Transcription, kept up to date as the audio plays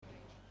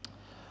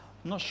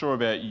I'm not sure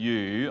about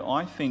you.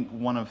 I think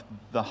one of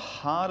the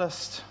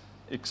hardest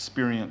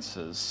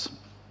experiences,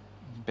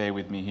 bear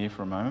with me here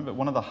for a moment, but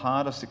one of the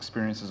hardest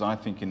experiences I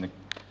think in the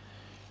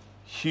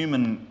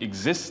human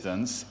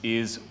existence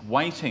is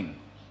waiting.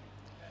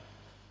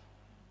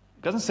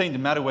 It doesn't seem to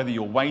matter whether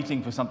you're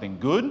waiting for something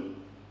good.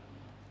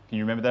 Can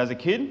you remember that as a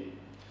kid?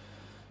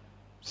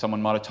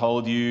 Someone might have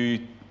told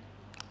you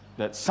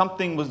that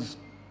something was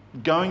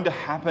going to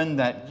happen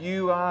that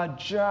you are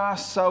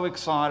just so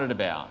excited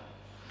about.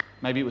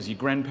 Maybe it was your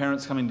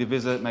grandparents coming to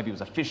visit, maybe it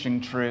was a fishing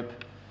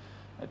trip,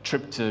 a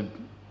trip to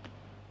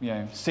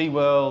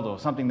SeaWorld or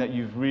something that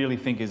you really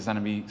think is going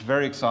to be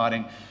very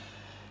exciting.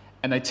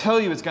 And they tell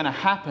you it's going to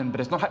happen,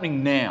 but it's not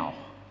happening now.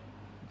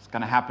 It's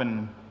going to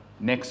happen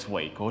next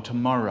week or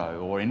tomorrow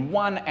or in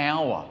 1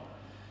 hour.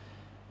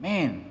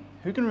 Man,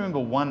 who can remember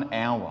 1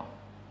 hour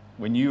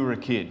when you were a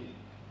kid?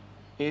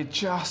 It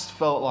just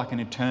felt like an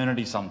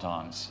eternity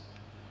sometimes.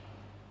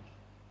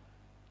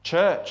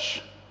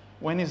 Church,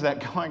 when is that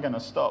guy going to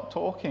stop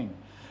talking?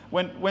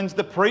 When's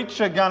the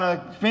preacher going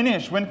to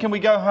finish? When can we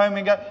go home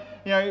and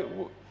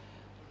go,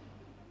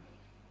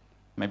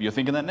 maybe you're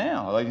thinking that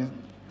now.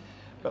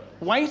 But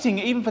waiting,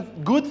 even for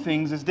good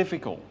things, is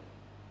difficult.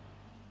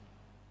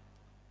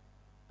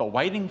 But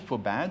waiting for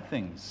bad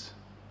things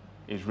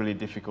is really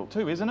difficult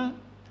too, isn't it?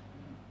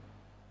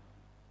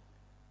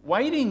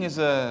 Waiting is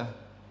an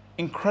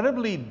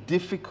incredibly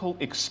difficult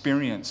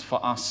experience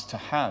for us to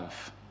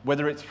have,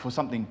 whether it's for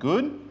something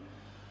good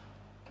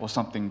or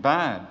something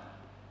bad.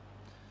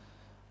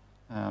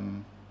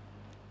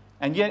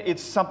 And yet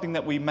it's something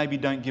that we maybe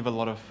don't give a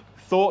lot of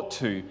thought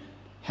to,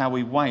 how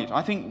we wait.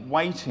 I think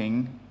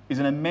waiting is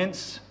an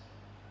immense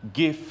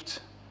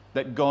gift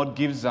that God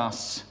gives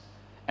us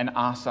and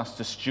asks us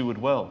to steward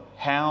well.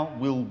 How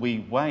will we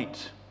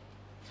wait?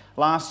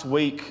 Last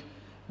week,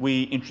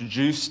 we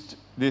introduced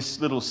this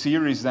little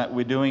series that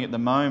we're doing at the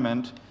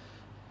moment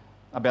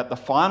about the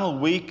final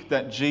week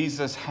that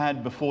Jesus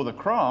had before the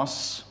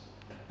cross,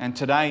 and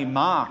today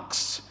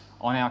marks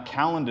on our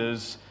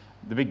calendars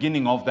the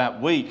beginning of that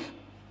week.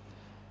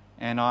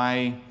 And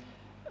I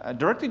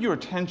directed your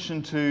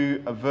attention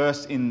to a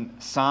verse in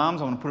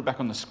Psalms. I want to put it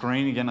back on the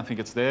screen again. I think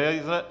it's there,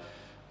 isn't it?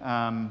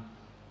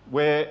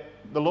 Where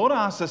the Lord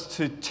asks us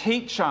to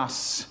teach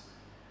us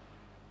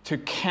to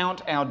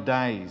count our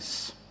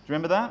days. Do you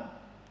remember that?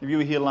 If you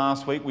were here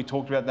last week, we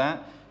talked about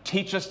that.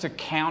 Teach us to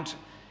count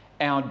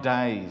our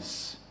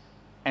days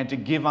and to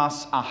give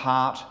us a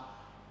heart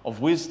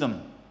of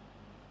wisdom.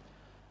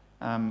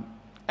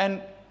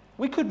 And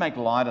we could make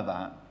light of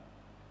that.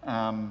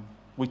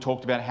 We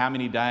talked about how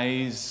many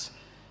days,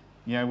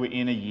 we're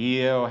in a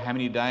year, or how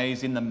many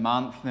days in the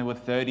month. There were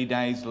 30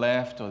 days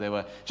left, or there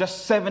were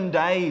just 7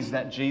 days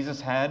that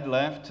Jesus had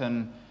left.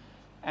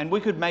 And we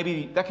could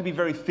that could be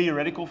very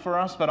theoretical for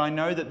us, but I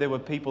know that there were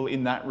people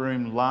in that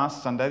room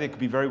last Sunday. There could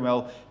be very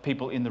well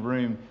people in the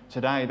room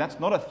today. That's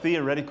not a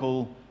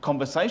theoretical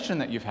conversation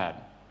that you've had.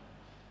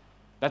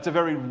 That's a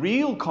very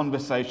real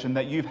conversation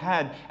that you've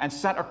had and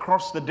sat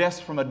across the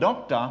desk from a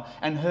doctor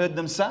and heard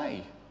them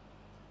say.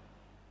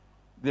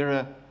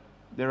 There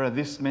are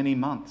this many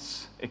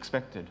months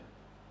expected.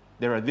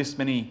 There are this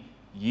many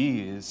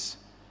years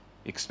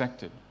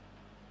expected.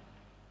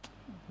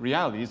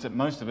 Reality is that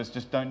most of us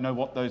just don't know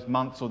what those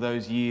months or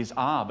those years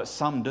are, but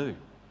some do.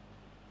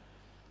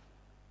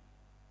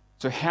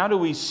 So how do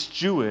we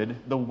steward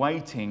the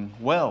waiting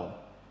well?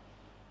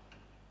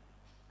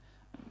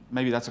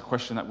 Maybe that's a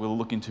question that we'll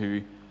look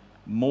into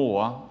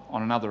more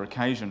on another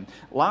occasion.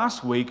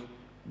 Last week,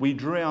 we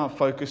drew our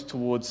focus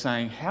towards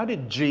saying, how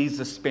did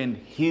Jesus spend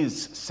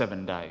his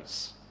 7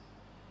 days?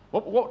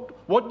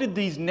 What did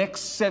these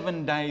next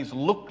 7 days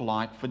look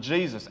like for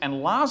Jesus?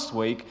 And last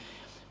week,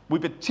 we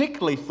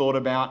particularly thought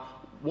about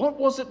what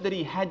was it that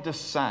he had to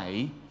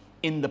say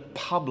in the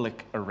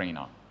public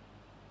arena?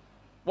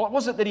 What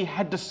was it that he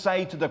had to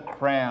say to the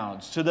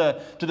crowds, to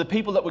the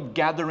people that were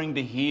gathering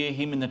to hear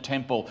him in the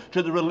temple,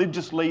 to the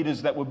religious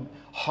leaders that were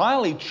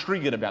highly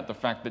triggered about the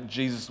fact that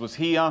Jesus was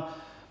here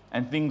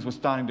and things were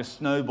starting to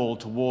snowball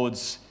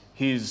towards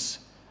his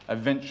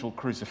eventual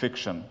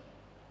crucifixion?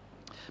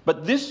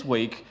 But this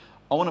week,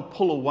 I want to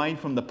pull away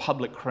from the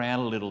public crowd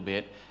a little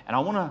bit, and I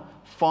want to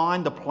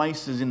find the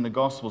places in the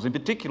Gospels. In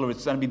particular,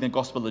 it's going to be the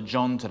Gospel of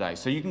John today.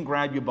 So you can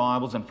grab your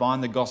Bibles and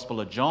find the Gospel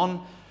of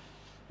John.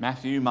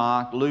 Matthew,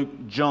 Mark,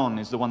 Luke, John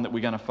is the one that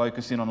we're going to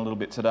focus in on a little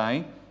bit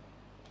today.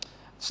 It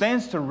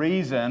stands to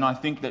reason, I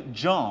think, that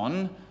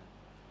John,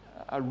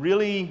 a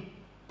really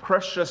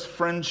precious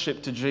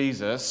friendship to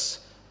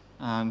Jesus,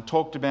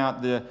 talked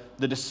about the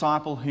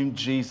disciple whom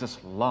Jesus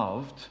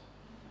loved.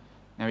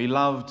 Now, he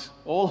loved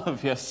all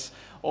of his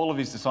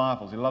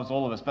disciples. He loves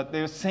all of us. But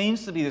there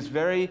seems to be this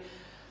very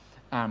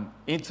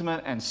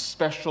intimate and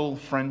special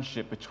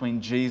friendship between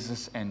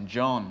Jesus and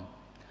John.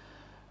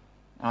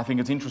 And I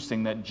think it's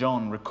interesting that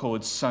John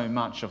records so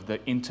much of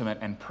the intimate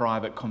and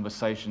private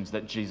conversations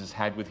that Jesus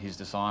had with his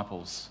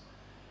disciples.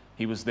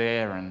 He was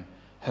there and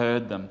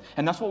heard them.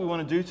 And that's what we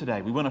want to do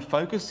today. We want to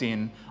focus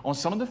in on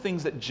some of the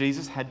things that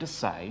Jesus had to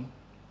say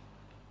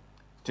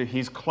to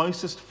his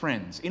closest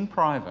friends in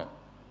private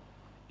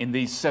in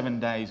these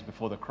 7 days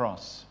before the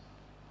cross?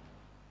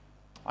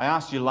 I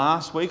asked you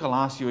last week, I'll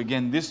ask you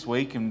again this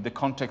week in the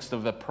context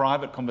of the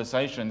private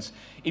conversations,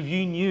 if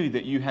you knew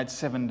that you had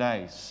 7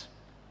 days,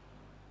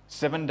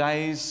 7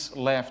 days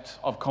left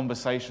of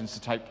conversations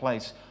to take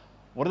place,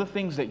 what are the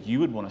things that you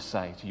would want to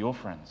say to your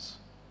friends?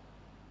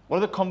 What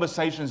are the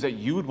conversations that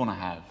you would want to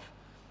have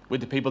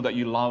with the people that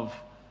you love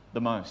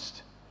the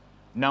most,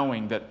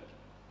 knowing that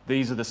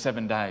these are the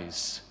 7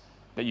 days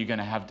that you're going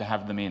to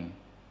have them in?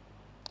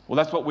 Well,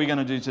 that's what we're going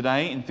to do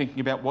today in thinking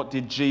about what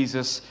did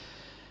Jesus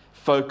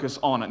focus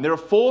on. And there are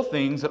 4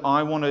 things that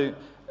I want to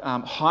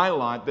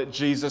highlight that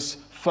Jesus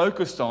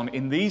focused on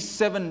in these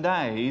 7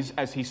 days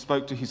as he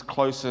spoke to his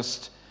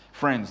closest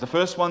friends. The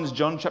first one's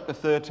John chapter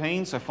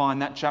 13, so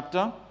find that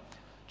chapter.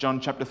 John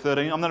chapter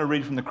 13. I'm going to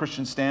read from the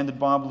Christian Standard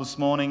Bible this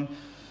morning.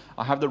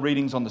 I have the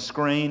readings on the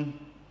screen.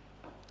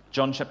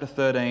 John chapter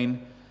 13.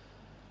 And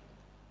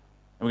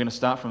we're going to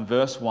start from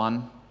verse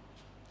 1.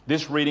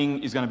 This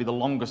reading is going to be the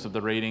longest of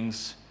the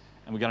readings,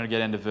 and we're going to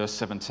get into verse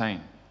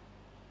 17.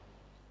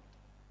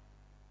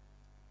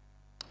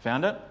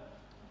 Found it?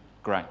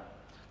 Great.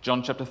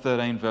 John chapter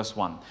 13, verse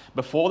 1.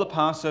 Before the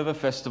Passover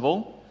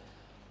festival,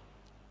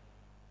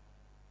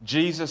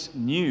 Jesus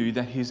knew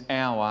that his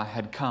hour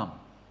had come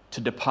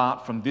to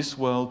depart from this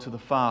world to the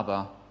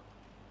Father.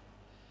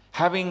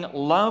 Having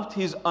loved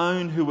his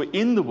own who were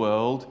in the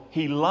world,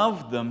 he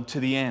loved them to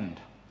the end.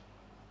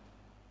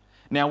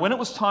 Now, when it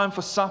was time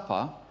for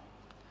supper,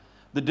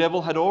 the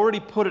devil had already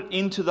put it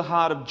into the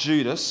heart of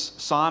Judas,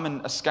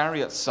 Simon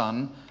Iscariot's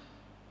son,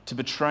 to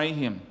betray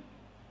him.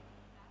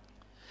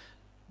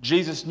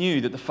 Jesus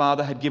knew that the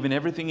Father had given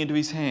everything into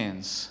his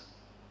hands,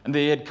 and that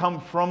he had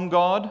come from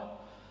God,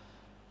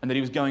 and that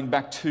he was going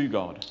back to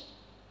God.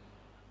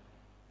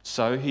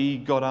 So he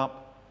got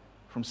up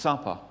from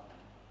supper,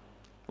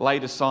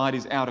 laid aside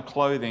his outer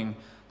clothing,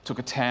 took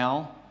a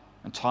towel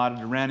and tied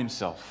it around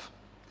himself.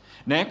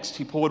 Next,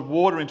 he poured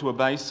water into a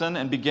basin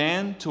and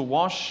began to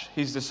wash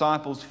his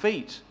disciples'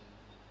 feet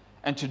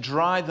and to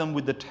dry them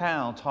with the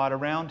towel tied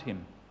around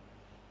him.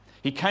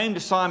 He came to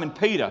Simon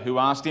Peter, who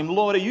asked him,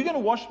 "Lord, are you going to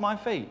wash my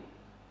feet?"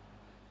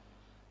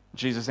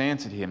 Jesus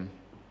answered him,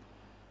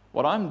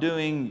 "What I'm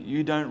doing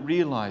you don't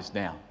realize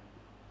now,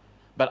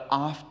 but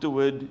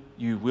afterward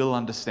you will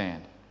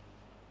understand."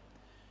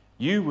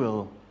 "You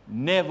will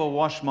never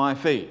wash my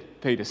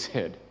feet," Peter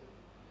said.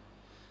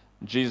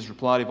 Jesus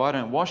replied, "If I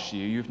don't wash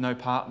you, you've no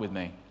part with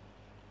me."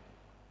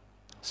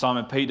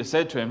 Simon Peter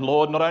said to him,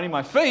 "Lord, not only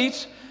my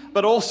feet,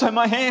 but also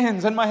my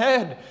hands and my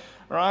head."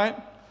 Right?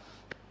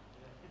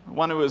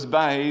 One who was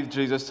bathed,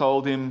 Jesus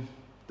told him,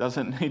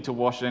 doesn't need to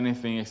wash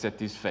anything except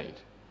his feet,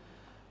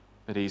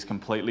 but he's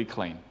completely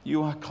clean.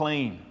 You are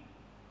clean,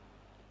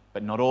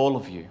 but not all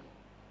of you.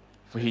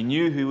 For he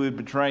knew who would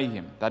betray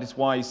him. That is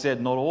why he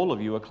said, "Not all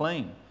of you are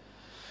clean."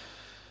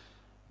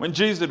 When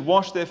Jesus had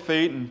washed their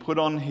feet and put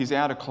on his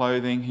outer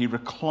clothing, he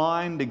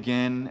reclined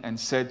again and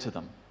said to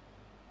them,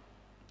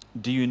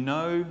 "Do you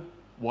know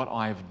what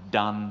I have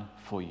done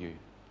for you?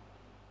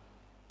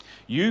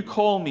 You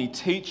call me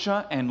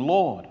teacher and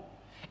Lord,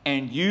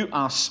 and you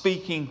are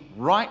speaking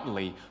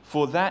rightly,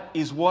 for that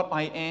is what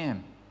I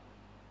am.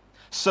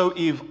 So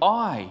if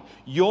I,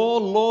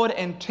 your Lord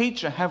and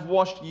teacher, have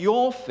washed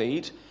your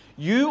feet,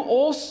 you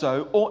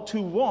also ought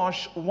to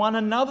wash one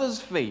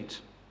another's feet.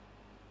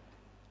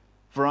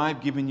 For I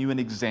have given you an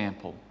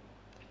example,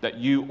 that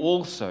you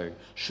also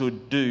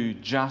should do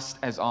just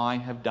as I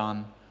have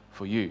done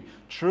for you.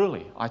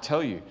 Truly, I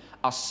tell you,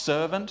 a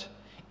servant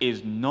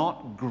is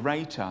not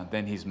greater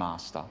than his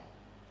master,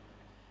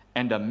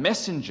 and a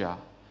messenger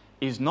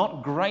is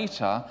not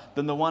greater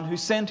than the one who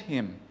sent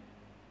him.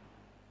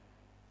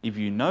 If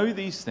you know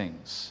these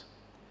things,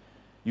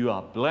 you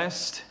are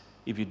blessed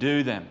if you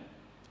do them."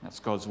 That's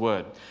God's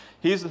word.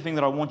 Here's the thing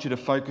that I want you to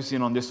focus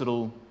in on this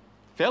little,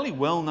 fairly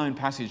well-known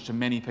passage to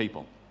many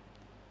people.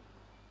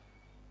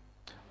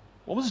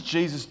 What was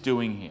Jesus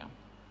doing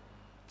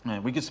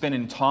here? We could spend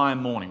an entire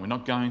morning, we're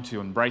not going to,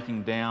 and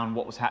breaking down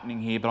what was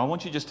happening here, but I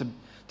want you just to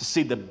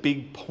see the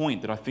big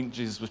point that I think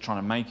Jesus was trying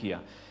to make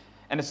here.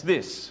 And it's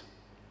this.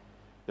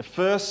 The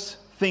first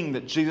thing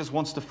that Jesus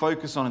wants to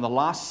focus on in the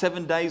last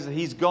 7 days that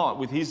he's got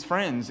with his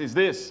friends is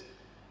this.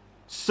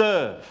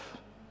 Serve.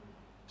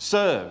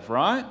 Serve,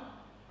 right?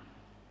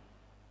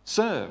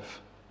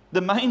 Serve.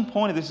 The main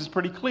point of this is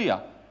pretty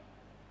clear.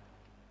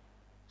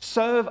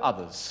 Serve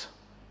others.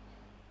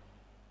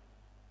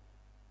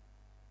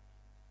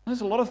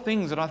 There's a lot of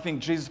things that I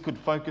think Jesus could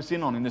focus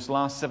in on in this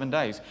last 7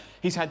 days.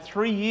 He's had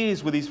 3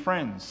 years with his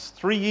friends,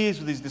 3 years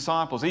with his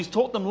disciples. He's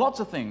taught them lots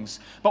of things.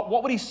 But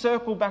what would he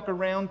circle back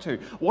around to?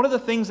 What are the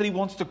things that he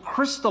wants to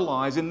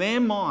crystallize in their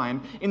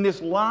mind in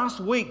this last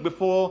week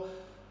before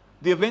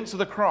the events of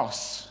the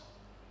cross?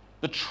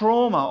 The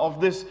trauma of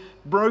this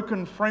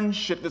broken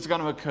friendship that's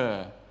going to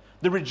occur.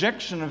 The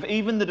rejection of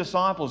even the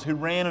disciples who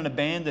ran and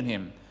abandoned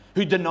him,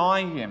 who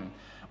deny him.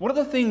 What are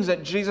the things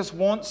that Jesus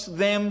wants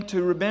them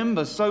to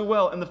remember so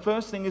well? And the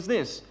first thing is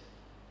this.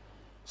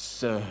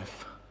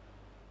 Serve.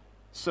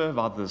 Serve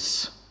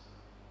others.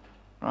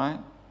 Right?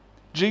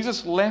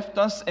 Jesus left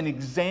us an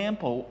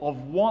example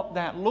of what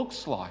that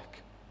looks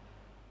like.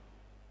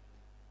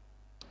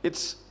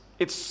 It's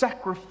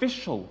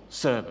sacrificial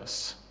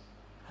service.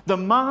 The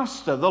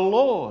Master, the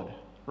Lord,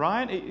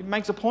 right? It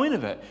makes a point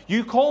of it.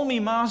 You call me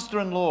Master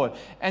and Lord,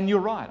 and you're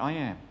right, I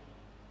am.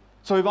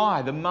 So if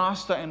I, the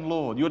Master and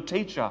Lord, your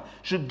teacher,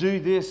 should do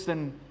this,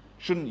 then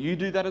shouldn't you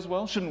do that as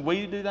well? Shouldn't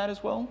we do that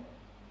as well?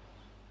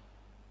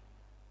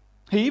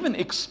 He even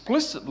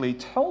explicitly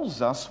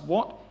tells us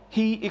what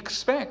he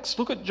expects.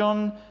 Look at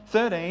John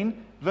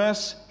 13,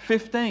 verse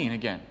 15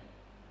 again.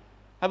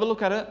 Have a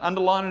look at it.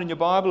 Underline it in your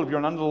Bible if you're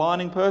an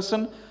underlining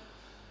person.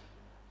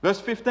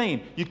 Verse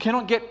 15. You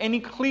cannot get any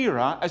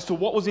clearer as to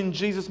what was in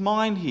Jesus'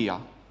 mind here.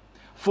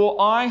 For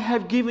I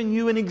have given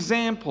you an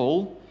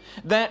example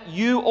that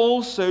you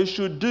also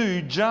should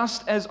do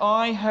just as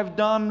I have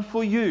done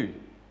for you.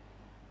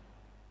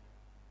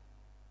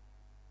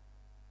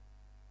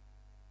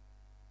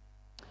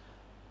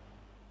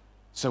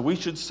 So we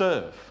should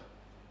serve.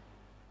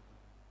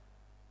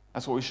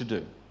 That's what we should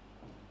do.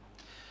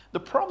 The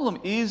problem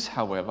is,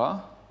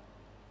 however,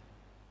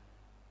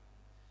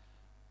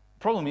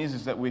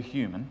 is that we're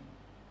human.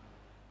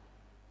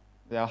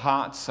 Our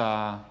hearts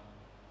are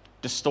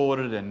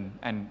distorted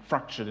and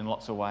fractured in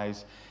lots of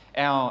ways.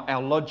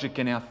 Our logic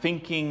and our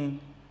thinking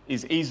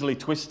is easily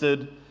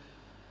twisted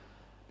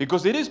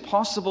because it is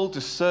possible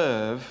to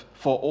serve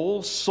for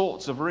all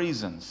sorts of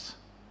reasons.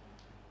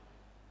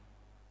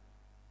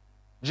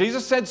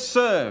 Jesus said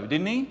serve,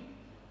 didn't he?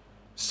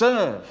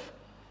 Serve.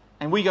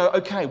 And we go,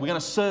 okay, we're going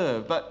to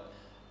serve, but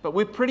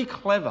we're pretty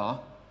clever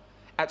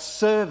at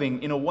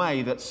serving in a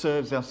way that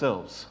serves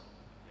ourselves.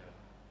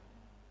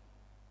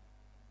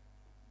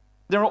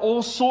 There are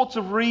all sorts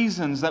of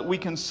reasons that we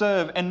can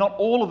serve, and not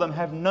all of them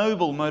have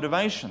noble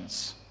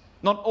motivations.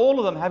 Not all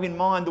of them have in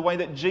mind the way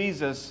that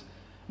Jesus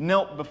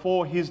knelt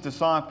before his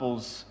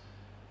disciples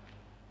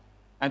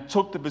and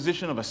took the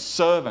position of a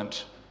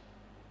servant,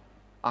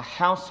 a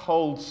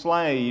household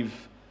slave,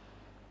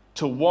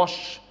 to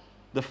wash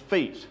the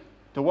feet,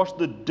 to wash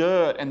the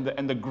dirt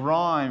and the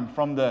grime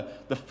from the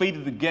feet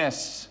of the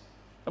guests.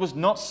 That was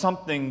not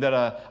something that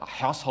a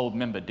household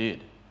member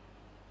did.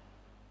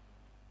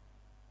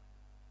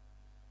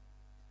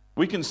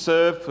 We can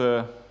serve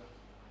for,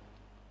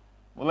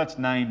 well, let's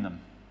name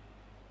them.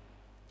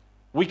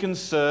 We can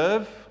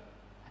serve,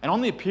 and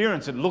on the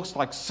appearance it looks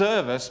like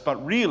service,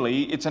 but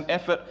really it's an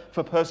effort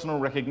for personal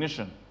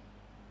recognition.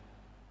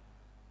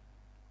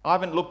 I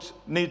haven't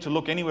needed to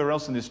look anywhere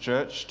else in this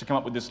church to come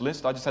up with this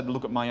list. I just had to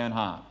look at my own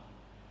heart.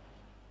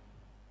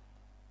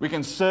 We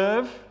can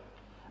serve,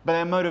 but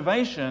our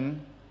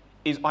motivation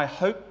is, I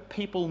hope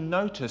people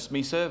notice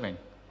me serving.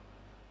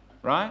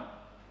 Right?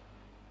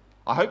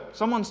 I hope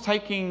someone's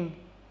taking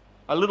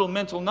a little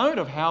mental note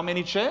of how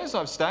many chairs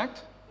I've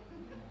stacked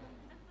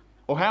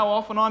or how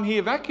often I'm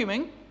here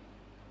vacuuming.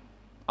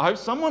 I hope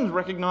someone's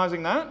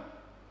recognizing that.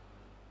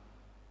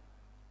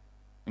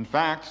 In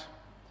fact,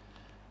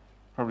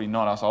 probably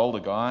not us older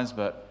guys,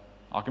 but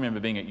I can remember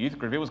being at youth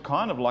group. It was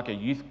kind of like a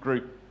youth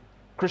group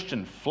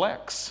Christian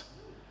flex,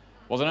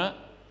 wasn't it?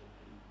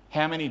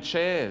 How many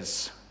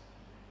chairs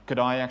could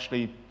I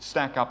actually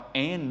stack up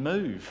and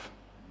move?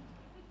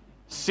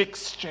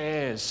 6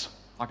 chairs.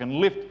 I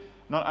can lift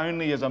not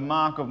only as a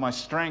mark of my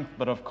strength,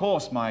 but of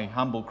course my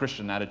humble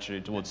Christian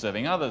attitude towards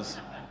serving others.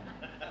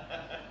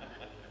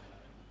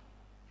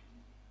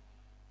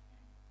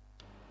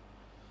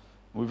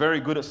 We're very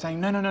good at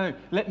saying, no,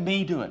 let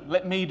me do it,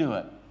 let me do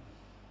it.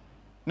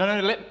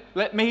 No,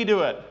 let me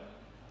do it.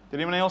 Did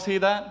anyone else hear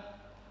that?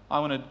 I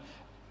wanted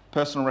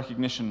personal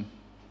recognition.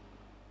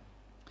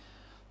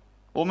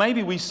 Or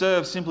maybe we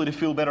serve simply to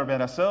feel better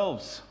about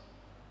ourselves.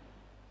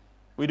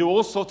 We do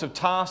all sorts of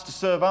tasks to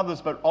serve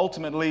others, but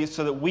ultimately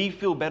so that we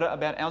feel better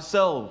about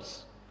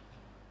ourselves.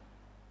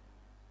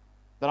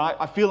 That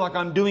I feel like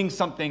I'm doing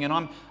something,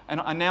 and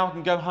now I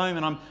can go home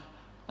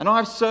and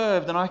I've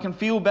served and I can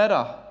feel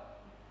better.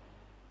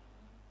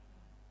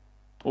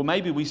 Or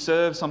maybe we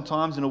serve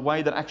sometimes in a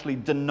way that actually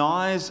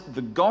denies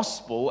the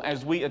gospel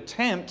as we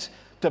attempt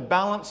to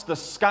balance the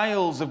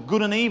scales of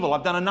good and evil.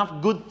 I've done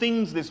enough good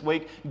things this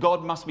week.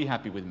 God must be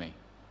happy with me.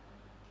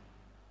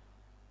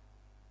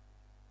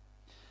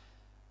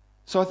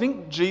 So I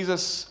think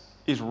Jesus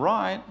is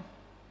right.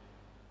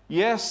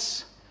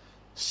 Yes,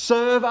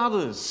 serve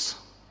others.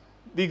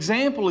 The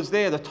example is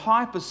there, the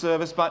type of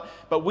service,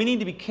 but we need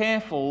to be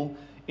careful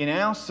in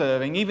our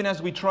serving, even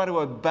as we try to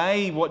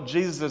obey what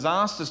Jesus has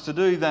asked us to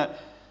do, that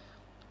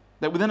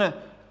we're going to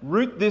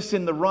root this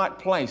in the right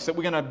place, that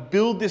we're going to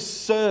build this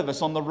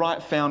service on the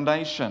right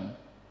foundation.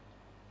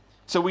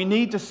 So we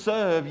need to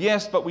serve,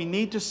 yes, but we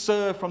need to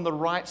serve from the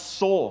right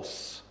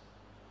source.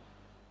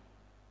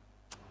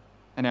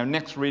 And our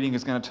next reading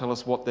is going to tell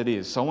us what that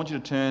is. So I want you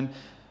to turn,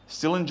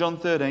 still in John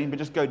 13, but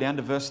just go down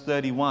to verse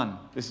 31.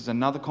 This is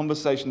another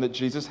conversation that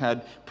Jesus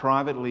had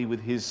privately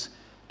with his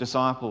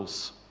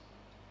disciples.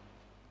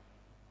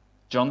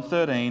 John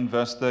 13,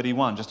 verse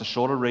 31, just a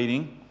shorter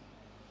reading.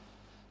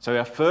 So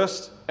our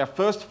first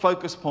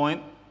focus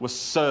point was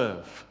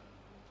serve.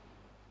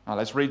 Now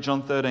let's read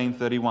John 13,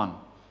 31.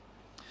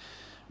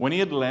 When he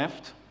had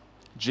left,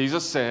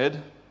 Jesus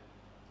said,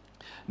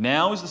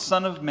 "Now is the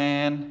Son of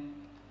Man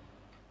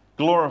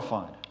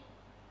glorified,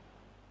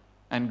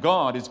 and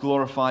God is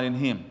glorified in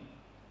him.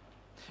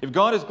 If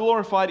God is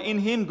glorified in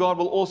him, God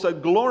will also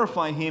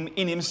glorify him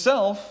in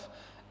himself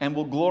and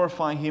will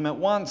glorify him at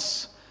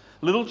once.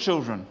 Little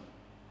children,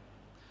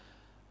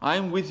 I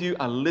am with you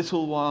a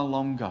little while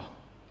longer.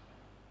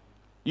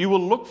 You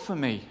will look for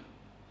me.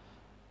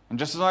 And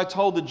just as I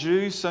told the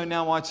Jews, so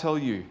now I tell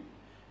you,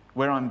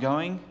 where I'm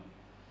going,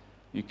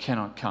 you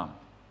cannot come.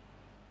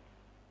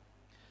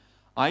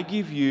 I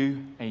give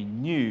you a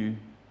new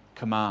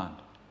command."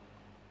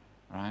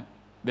 Right?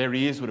 Their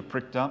ears would have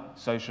pricked up,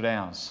 so should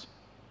ours.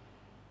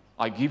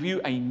 I give you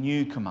a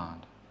new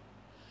command.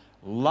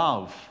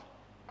 Love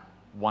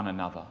one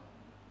another.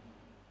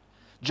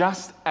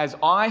 Just as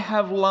I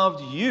have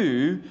loved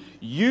you,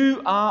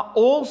 you are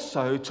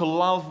also to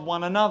love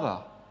one another.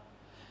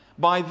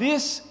 By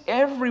this,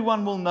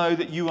 everyone will know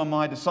that you are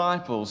my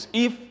disciples,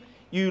 if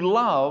you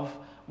love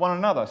one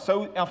another.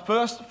 So our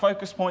first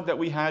focus point that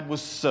we had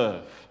was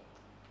serve.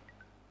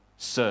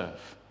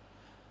 Serve.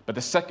 But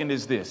the second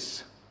is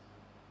this: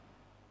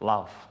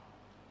 love.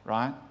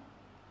 Right?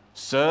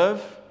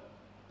 Serve,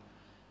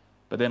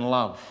 but then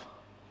love.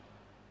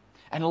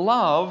 And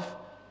love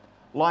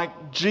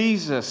like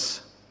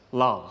Jesus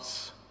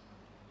loves.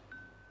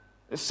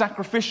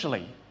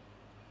 Sacrificially.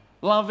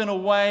 Love in a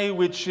way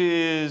which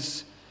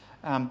is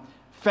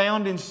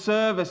found in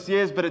service,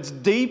 yes, but it's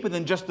deeper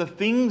than just the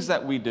things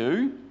that we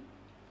do.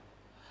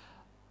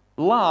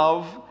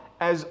 Love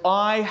as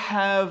I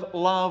have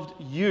loved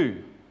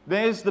you.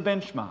 There's the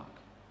benchmark.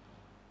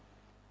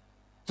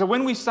 So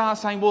when we start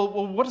saying,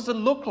 well, what does it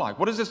look like?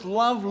 What does this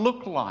love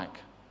look like?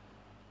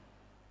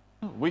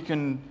 We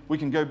can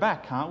go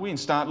back, can't we, and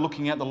start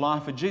looking at the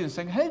life of Jesus and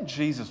saying, how did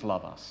Jesus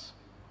love us?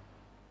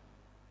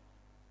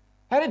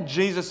 How did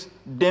Jesus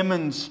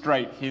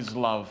demonstrate his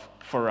love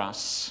for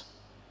us?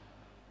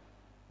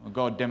 Well,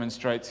 God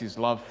demonstrates his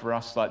love for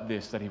us like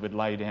this, that he would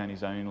lay down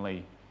his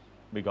only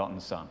begotten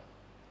Son.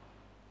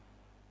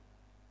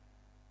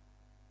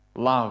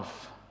 Love.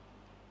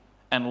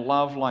 And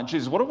love like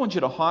Jesus. What I want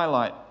you to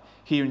highlight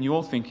here in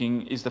your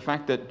thinking is the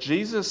fact that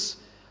Jesus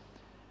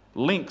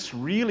links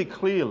really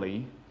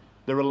clearly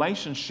the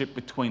relationship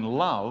between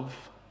love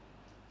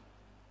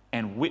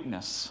and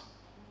witness,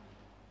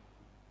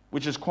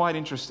 which is quite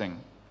interesting.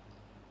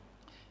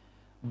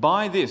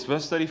 By this,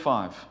 verse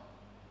 35,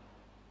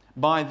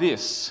 by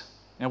this.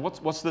 Now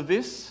what's the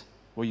this?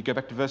 Well, you go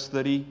back to verse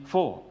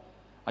 34.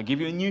 I give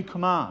you a new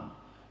command,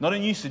 not a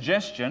new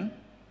suggestion,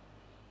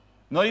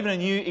 not even a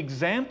new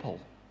example,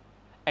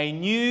 a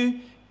new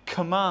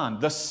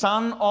command. The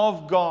Son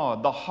of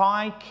God, the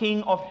High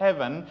King of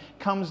heaven,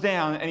 comes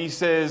down and he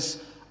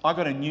says, I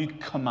got a new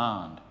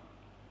command.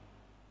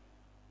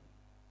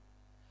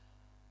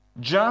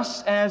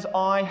 Just as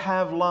I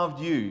have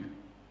loved you,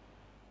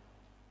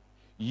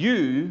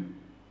 you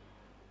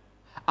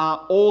are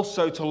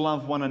also to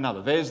love one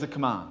another. There's the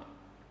command.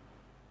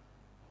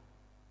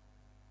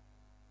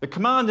 The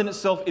command in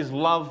itself is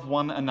love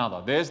one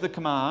another. There's the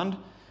command,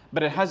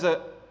 but it has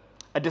a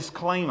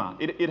disclaimer.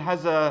 It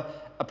has a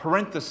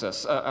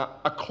parenthesis,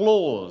 a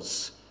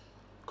clause.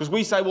 Because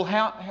we say, well,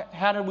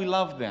 how do we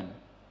love them?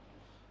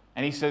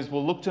 And he says,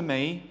 well, look to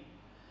me,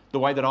 the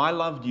way that I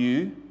loved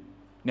you,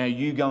 now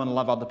you go and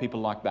love other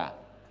people like that.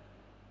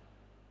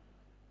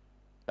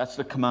 That's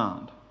the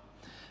command.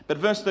 But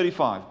verse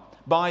 35,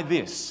 by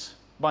this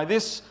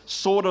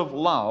sort of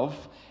love,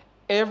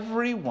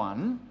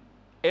 everyone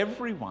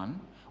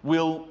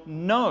will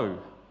know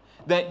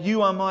that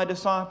you are my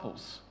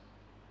disciples,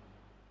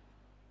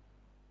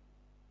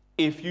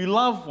 if you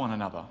love one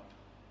another.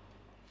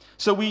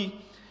 So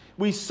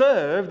we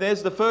serve,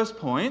 there's the first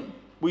point,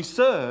 we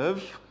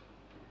serve,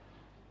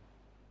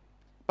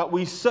 but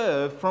we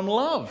serve from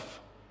love.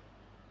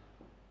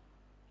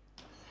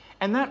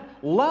 And that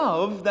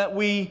love that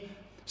we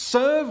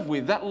serve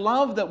with, that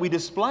love that we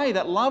display,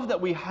 that love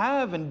that we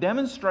have and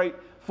demonstrate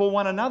for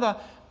one another,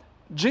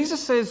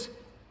 Jesus says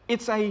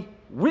it's a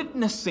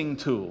witnessing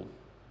tool.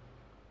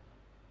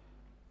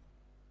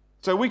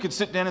 So we could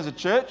sit down as a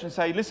church and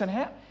say, listen,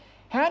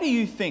 how do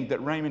you think that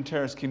Raymond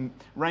Terrace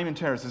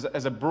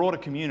as a broader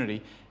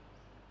community,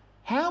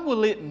 how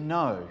will it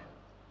know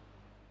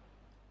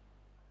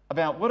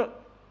about what it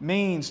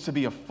means to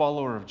be a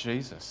follower of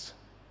Jesus?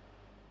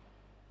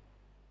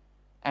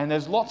 And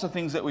there's lots of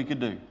things that we could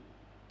do.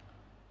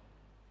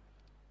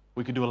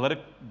 We could do a letter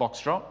box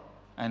drop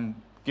and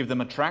give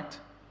them a tract,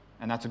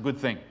 and that's a good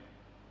thing.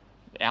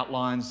 It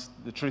outlines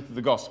the truth of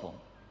the gospel.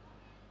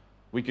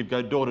 We could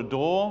go door to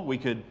door. We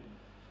could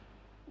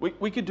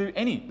do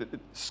any. The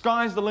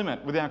sky's the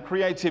limit with our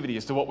creativity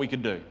as to what we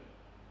could do.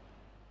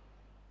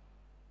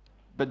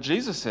 But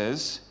Jesus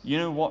says, you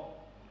know what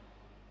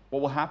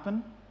will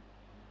happen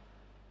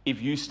if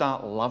you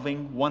start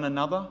loving one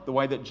another the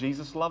way that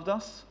Jesus loved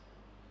us?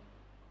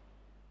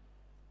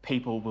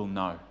 People will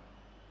know.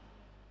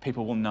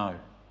 People will know.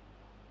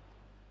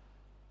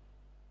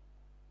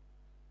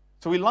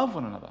 So we love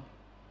one another.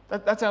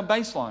 That's our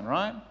baseline,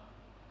 right?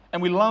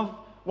 And we love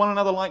one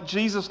another like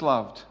Jesus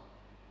loved.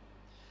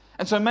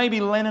 And so maybe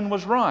Lennon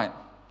was right.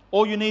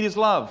 All you need is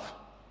love,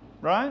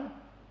 right?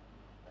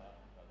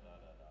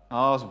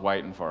 I was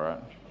waiting for it.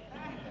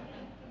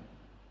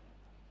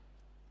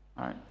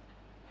 All right.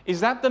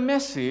 Is that the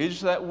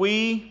message that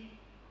we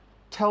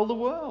tell the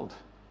world?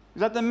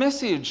 Is that the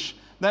message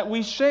that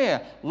we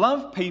share?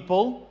 Love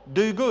people,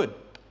 do good.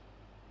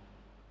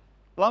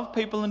 Love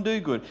people and do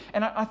good.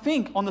 And I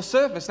think on the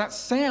surface that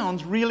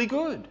sounds really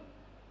good.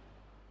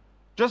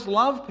 Just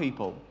love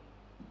people.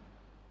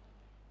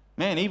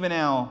 Man, even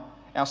our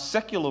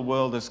secular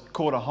world has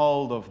caught a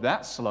hold of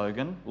that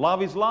slogan.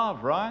 Love is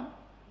love, right?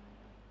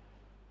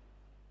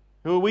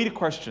 Who are we to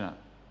question it?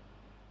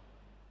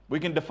 We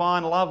can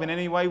define love in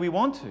any way we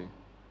want to.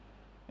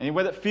 Any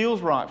way that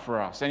feels right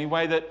for us. Any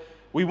way that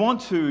we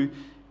want to.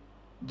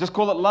 Just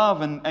call it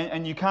love,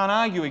 and you can't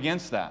argue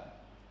against that.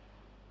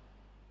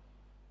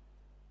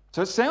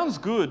 So it sounds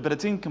good, but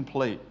it's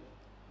incomplete.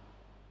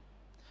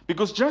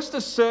 Because just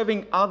as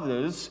serving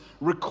others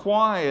it was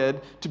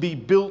required to be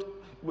built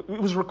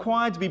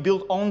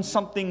on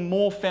something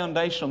more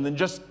foundational than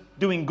just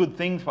doing good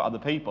things for other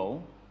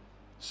people,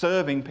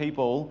 serving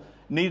people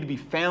needed to be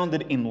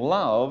founded in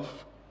love.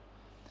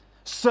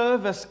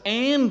 Service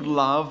and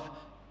love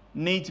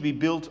need to be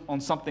built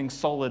on something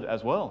solid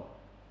as well.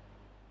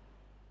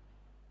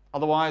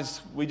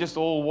 Otherwise, we just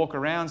all walk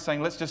around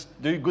saying, let's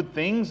just do good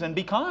things and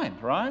be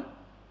kind, right?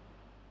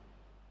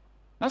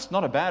 That's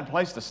not a bad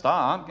place to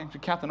start.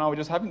 Actually, Kath and I were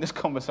just having this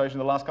conversation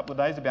the last couple of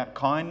days about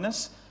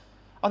kindness.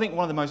 I think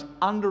one of the most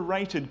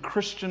underrated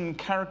Christian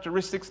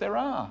characteristics there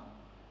are.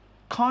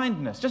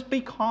 Kindness. Just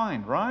be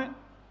kind, right?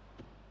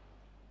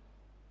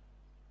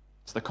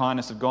 It's the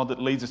kindness of God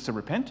that leads us to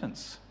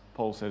repentance,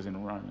 Paul says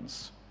in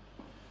Romans.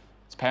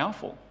 It's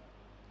powerful.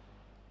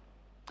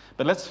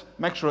 But let's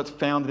make sure it's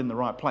founded in the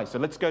right place. So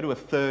let's go to a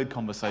third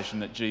conversation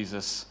that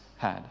Jesus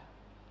had.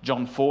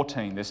 John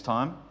 14 this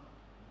time.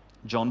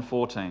 John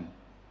 14.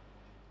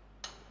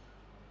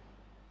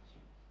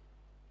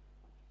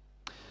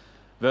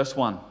 Verse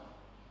 1.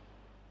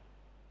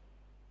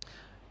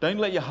 Don't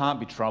let your heart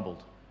be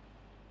troubled.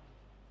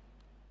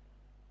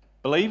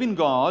 Believe in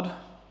God,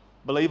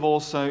 believe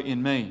also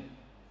in me.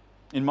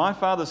 In my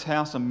Father's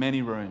house are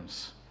many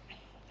rooms.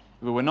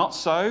 If it were not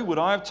so, would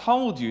I have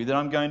told you that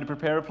I'm going to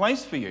prepare a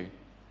place for you?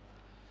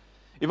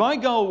 If I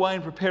go away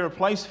and prepare a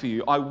place for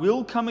you, I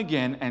will come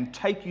again and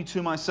take you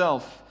to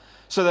myself,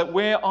 so that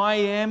where I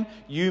am,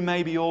 you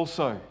may be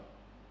also.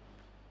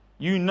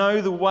 You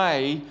know the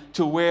way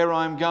to where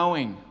I'm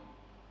going.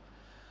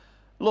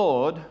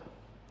 Lord,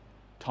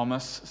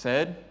 Thomas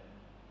said,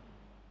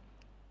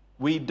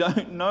 we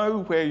don't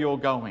know where you're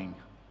going.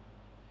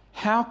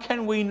 How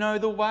can we know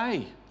the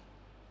way?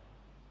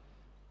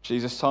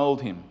 Jesus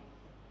told him,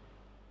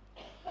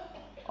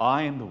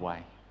 I am the way,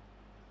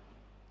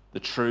 the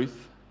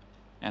truth,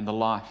 and the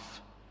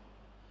life.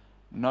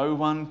 No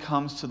one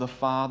comes to the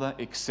Father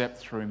except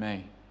through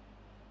me.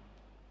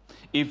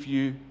 If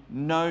you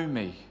know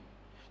me,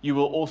 you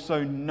will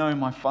also know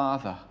my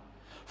Father.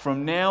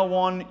 From now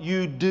on,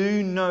 you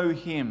do know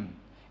him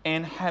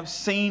and have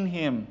seen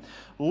him.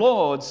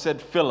 Lord,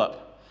 said Philip,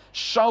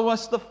 show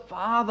us the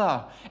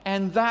Father,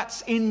 and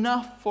that's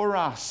enough for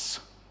us.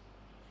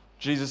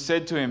 Jesus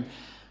said to him,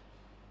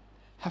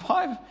 Have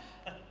I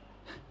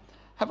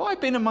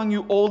been among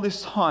you all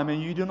this time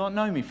and you do not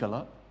know me,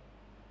 Philip?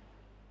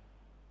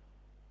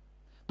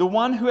 The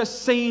one who has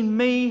seen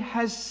me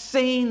has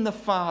seen the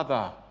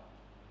Father.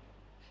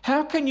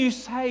 How can you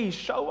say,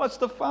 show us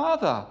the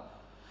Father?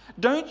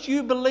 Don't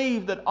you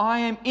believe that I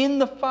am in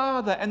the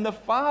Father and the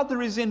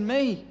Father is in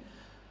me?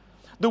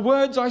 The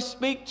words I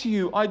speak to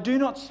you, I do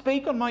not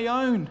speak on my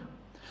own.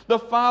 The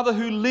Father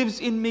who lives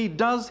in me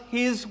does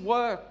his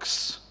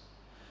works.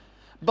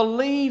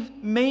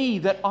 Believe me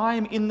that I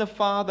am in the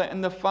Father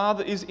and the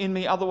Father is in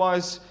me.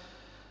 Otherwise,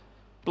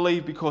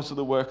 believe because of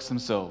the works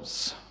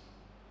themselves.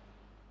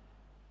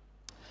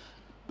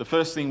 The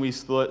first thing we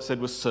said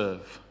was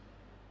serve.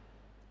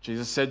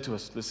 Jesus said to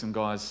us, listen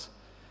guys,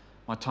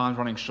 my time's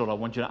running short. I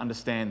want you to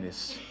understand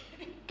this.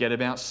 Get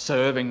about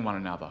serving one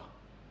another.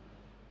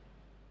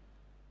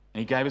 And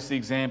he gave us the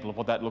example of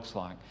what that looks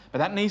like. But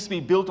that needs to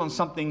be built on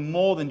something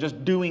more than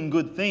just doing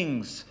good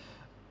things.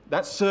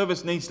 That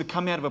service needs to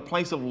come out of a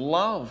place of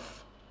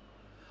love.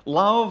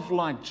 Love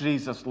like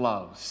Jesus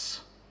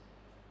loves.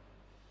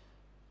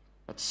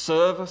 But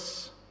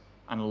service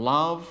and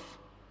love,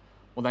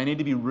 well, they need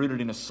to be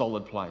rooted in a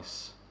solid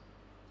place.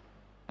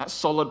 That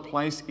solid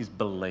place is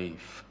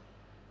belief.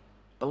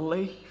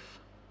 Believe.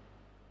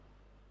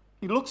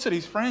 He looks at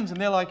his friends and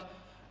they're like,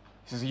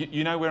 he says,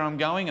 you know where I'm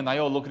going? And they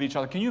all look at each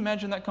other. Can you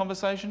imagine that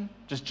conversation?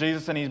 Just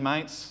Jesus and his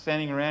mates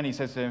standing around. He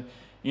says to them,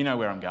 you know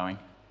where I'm going.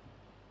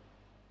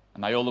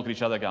 And they all look at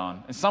each other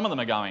going, and some of them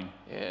are going,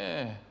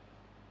 yeah,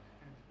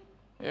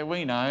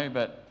 we know,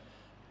 but,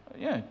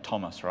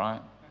 Thomas,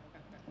 right?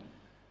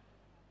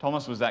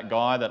 Thomas was that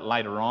guy that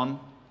later on,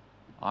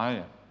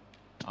 I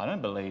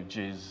don't believe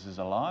Jesus is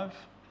alive.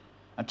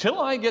 Until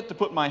I get to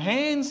put my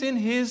hands in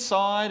his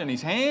side and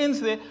his hands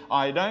there,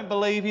 I don't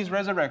believe he's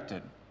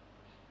resurrected.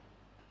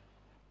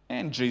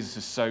 And Jesus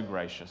is so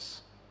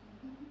gracious.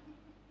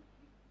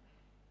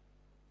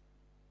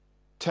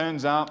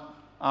 Turns up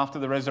after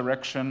the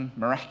resurrection,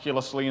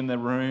 miraculously in the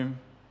room.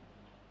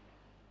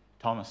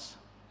 Thomas,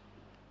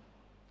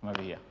 come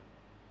over here.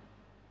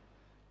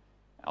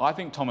 I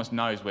think Thomas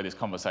knows where this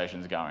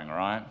conversation's going,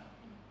 right?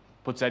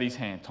 Puts out his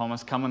hand.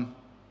 Thomas, come on.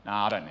 No,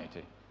 I don't need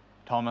to.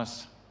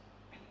 Thomas,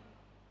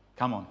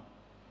 come on.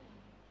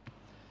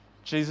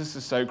 Jesus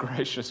is so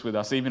gracious with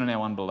us, even in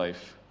our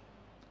unbelief.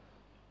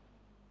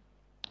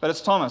 But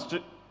it's Thomas.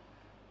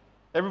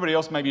 Everybody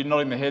else maybe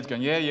nodding their heads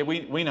going, yeah,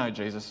 we know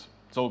Jesus.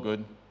 It's all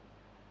good.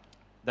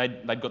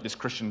 They'd got this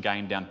Christian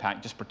game down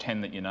pat. Just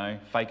pretend that you know.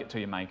 Fake it till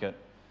you make it.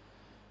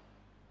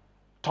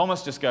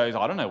 Thomas just goes,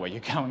 I don't know where you're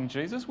going,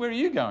 Jesus. Where are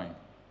you going?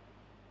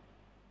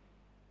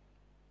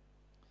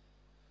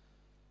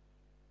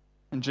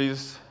 And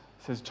Jesus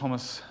says,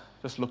 Thomas,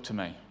 just look to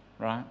me,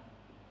 right?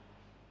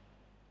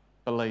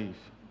 Believe.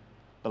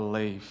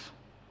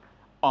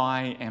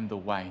 I am the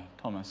way,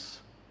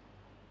 Thomas.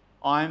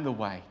 I am the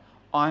way.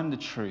 I am the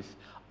truth.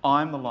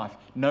 I am the life.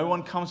 No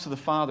one comes to the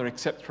Father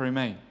except through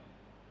me.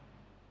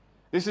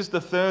 This is the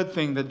third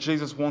thing that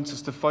Jesus wants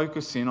us to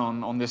focus in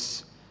on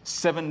this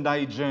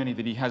 7-day journey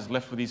that he has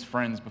left with his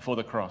friends before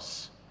the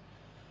cross.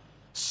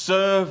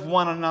 Serve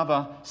one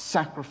another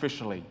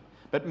sacrificially,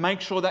 but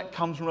make sure that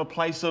comes from a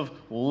place of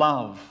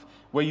love,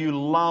 where you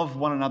love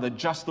one another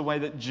just the way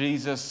that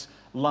Jesus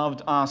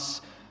loved us.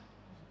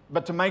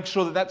 But to make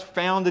sure that that's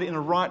founded in the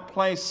right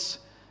place,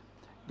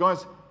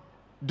 guys,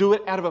 do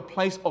it out of a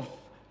place of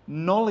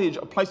knowledge,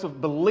 a place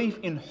of belief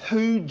in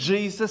who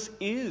Jesus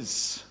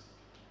is.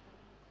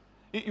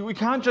 We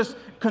can't just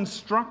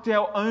construct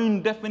our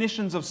own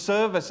definitions of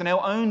service and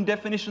our own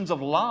definitions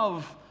of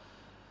love.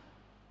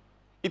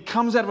 It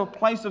comes out of a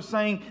place of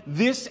saying,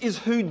 this is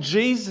who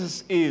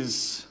Jesus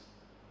is.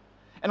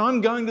 And I'm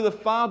going to the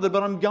Father,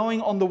 but I'm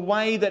going on the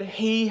way that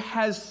he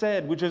has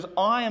said, which is,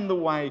 I am the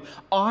way,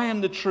 I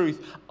am the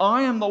truth,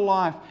 I am the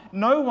life.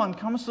 No one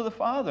comes to the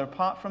Father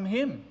apart from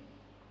him.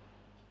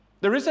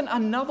 There isn't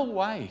another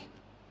way.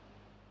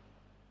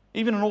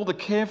 Even in all the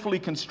carefully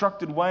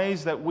constructed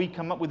ways that we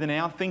come up with in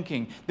our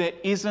thinking, there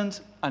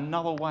isn't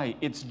another way.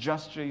 It's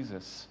just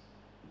Jesus.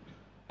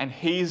 And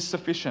he is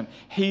sufficient.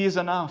 He is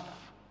enough.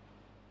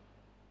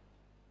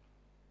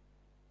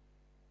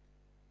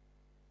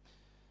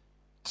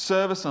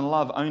 Service and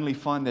love only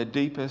find their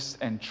deepest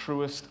and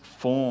truest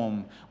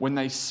form when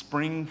they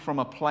spring from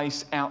a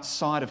place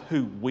outside of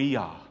who we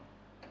are.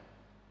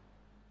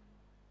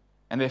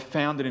 And they're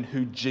founded in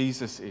who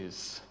Jesus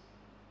is.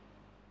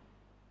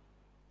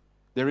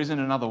 There isn't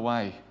another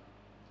way.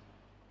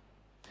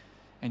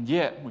 And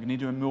yet, we need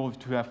to move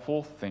to our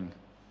fourth thing.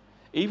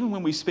 Even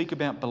when we speak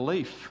about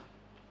belief,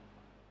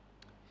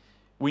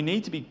 we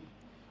need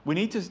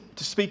to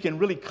speak in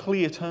really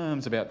clear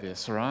terms about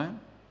this, all right?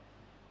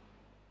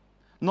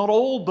 Not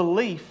all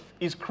belief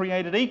is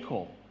created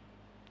equal,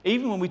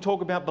 even when we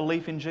talk about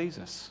belief in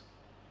Jesus.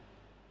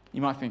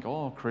 You might think,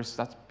 oh, Chris,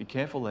 be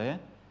careful there.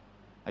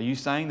 Are you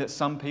saying that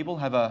some people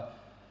have a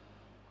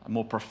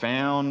more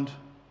profound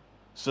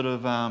sort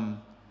of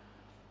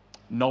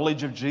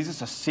knowledge of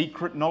Jesus, a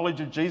secret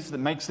knowledge of Jesus that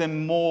makes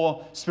them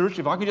more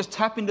spiritual? If I can just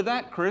tap into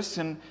that, Chris,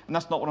 and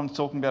that's not what I'm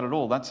talking about at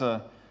all. That's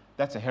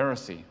a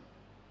heresy.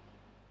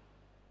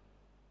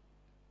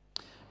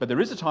 But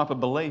there is a type of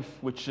belief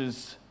which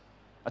is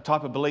a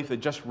type of belief that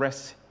just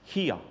rests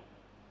here.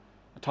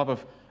 A type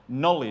of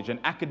knowledge and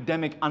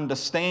academic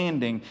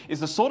understanding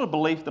is the sort of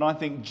belief that I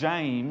think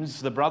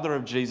James, the brother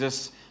of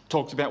Jesus,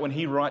 talks about when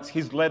he writes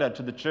his letter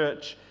to the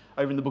church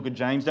over in the book of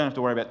James. Don't have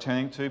to worry about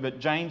turning to, but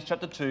James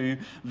chapter 2,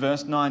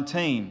 verse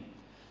 19.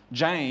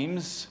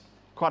 James,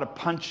 quite a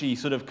punchy,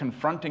 sort of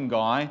confronting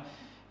guy,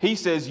 he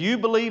says, you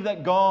believe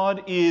that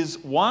God is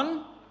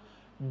one?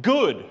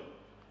 Good!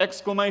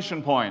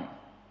 Exclamation point.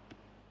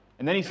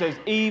 And then he says,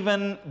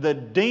 even the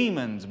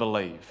demons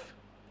believe,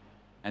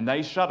 and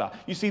they shudder.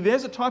 You see,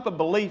 there's a type of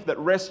belief that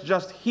rests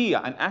just here,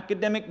 an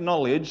academic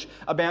knowledge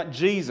about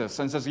Jesus,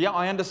 and says, yeah,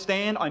 I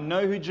understand, I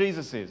know who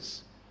Jesus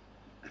is.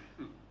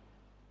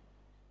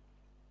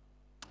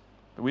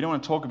 But we don't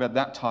want to talk about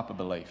that type of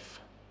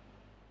belief.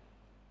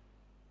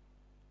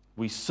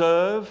 We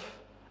serve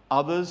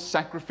others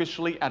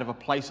sacrificially out of a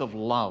place of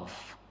love,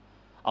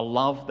 a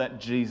love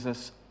that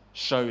Jesus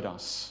showed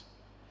us.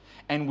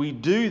 And we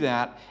do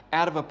that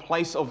out of a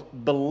place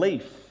of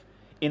belief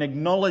in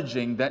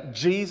acknowledging that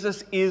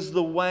Jesus is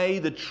the way,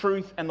 the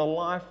truth, and the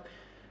life.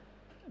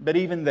 But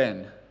even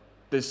then,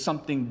 there's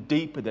something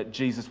deeper that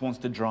Jesus wants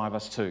to drive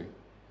us to.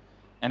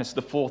 And it's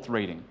the fourth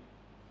reading.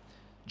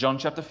 John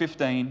chapter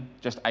 15,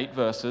 just 8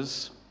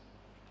 verses.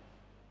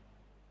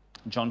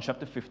 John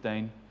chapter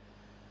 15,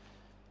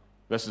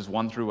 verses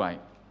 1 through 8.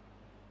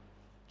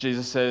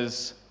 Jesus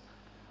says,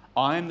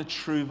 I am the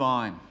true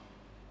vine,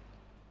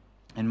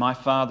 and my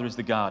Father is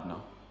the gardener.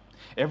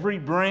 Every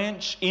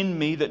branch in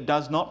me that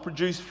does not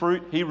produce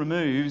fruit, he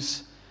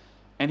removes,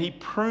 and he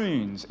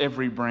prunes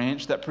every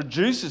branch that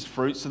produces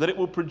fruit so that it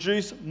will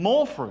produce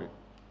more fruit.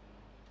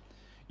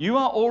 You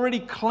are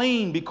already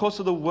clean because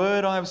of the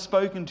word I have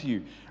spoken to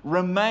you.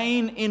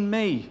 Remain in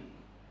me,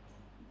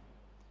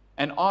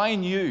 and I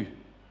in you.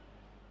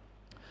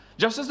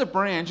 Just as a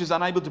branch is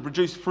unable to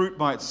produce fruit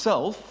by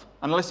itself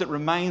unless it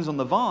remains on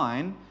the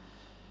vine,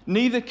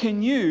 neither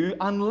can you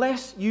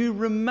unless you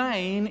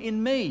remain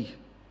in me.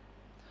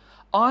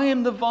 I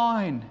am the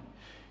vine,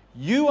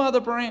 you are the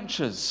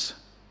branches.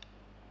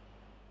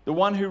 The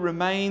one who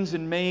remains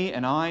in me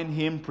and I in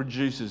him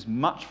produces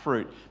much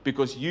fruit,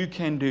 because you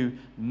can do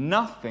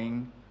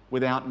nothing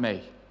without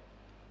me.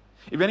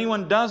 If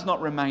anyone does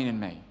not remain in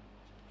me,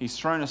 he's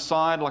thrown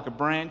aside like a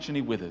branch and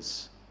he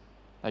withers.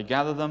 They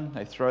gather them,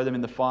 they throw them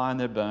in the fire and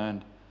they're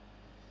burned.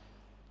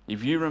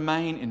 If you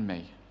remain in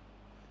me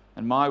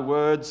and my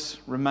words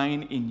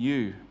remain in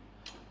you,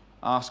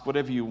 ask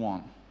whatever you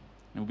want and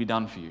it will be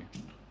done for you.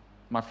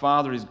 My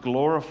Father is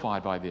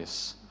glorified by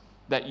this,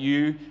 that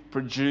you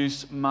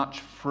produce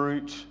much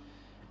fruit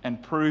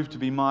and prove to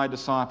be my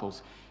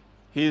disciples.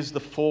 Here's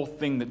the fourth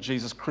thing that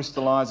Jesus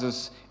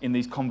crystallizes in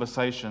these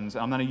conversations.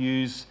 I'm going to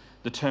use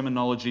the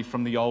terminology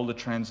from the older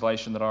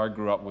translation that I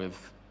grew up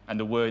with, and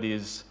the word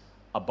is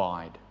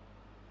abide.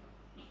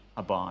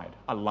 Abide.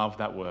 I love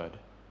that word.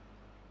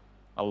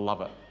 I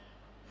love it.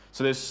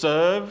 So there's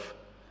serve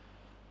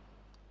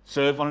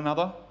one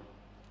another.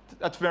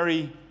 That's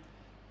very,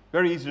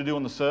 very easy to do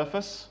on the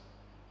surface.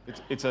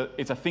 It's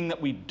a thing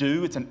that we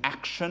do. It's an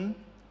action.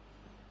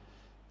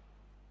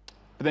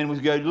 But then we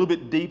go a little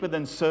bit deeper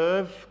than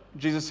serve.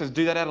 Jesus says,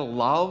 do that out of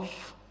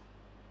love.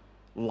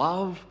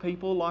 Love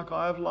people like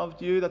I have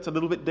loved you. That's a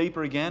little bit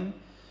deeper again.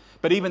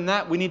 But even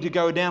that, we need to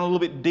go down a little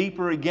bit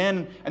deeper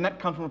again. And that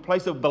comes from a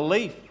place of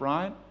belief,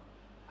 right?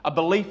 A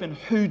belief in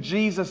who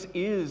Jesus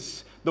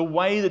is. The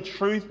way, the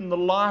truth, and the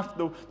life.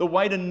 The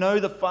way to know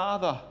the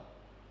Father.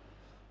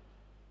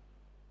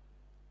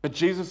 But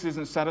Jesus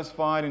isn't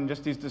satisfied in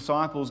just his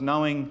disciples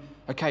knowing,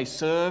 okay,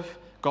 serve,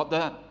 got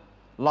that.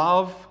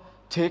 Love,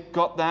 tick,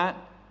 got that.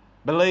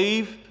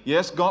 Believe,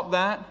 yes, got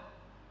that.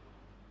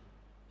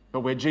 But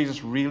where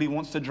Jesus really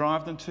wants to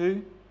drive them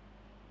to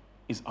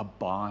is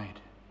abide.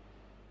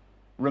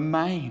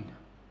 Remain.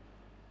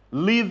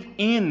 Live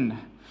in.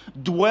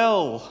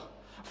 Dwell.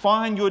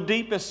 Find your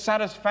deepest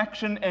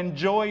satisfaction and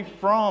joy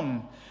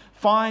from.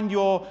 Find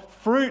your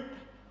fruit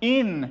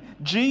in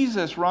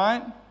Jesus,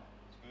 right?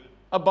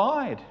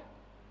 Abide.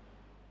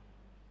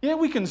 Yeah,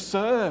 we can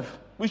serve.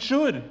 We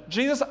should.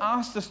 Jesus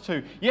asked us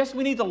to. Yes,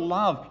 we need to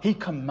love. He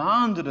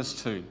commanded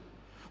us to.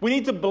 We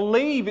need to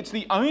believe. It's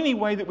the only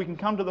way that we can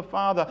come to the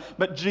Father.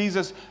 But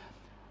Jesus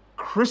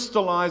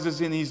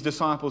crystallizes in his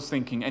disciples'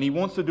 thinking, and he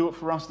wants to do it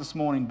for us this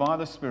morning by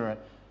the Spirit.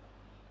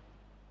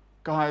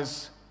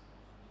 Guys,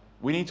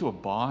 we need to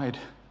abide.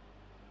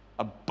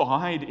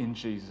 Abide in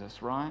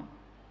Jesus, right?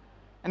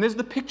 And there's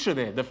the picture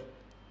there,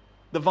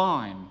 the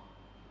vine,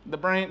 the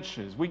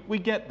branches. We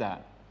get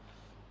that.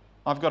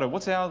 I've got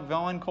what's our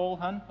vine called,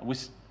 hun? A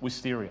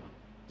wisteria.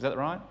 Is that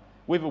right?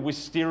 We have a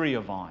wisteria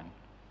vine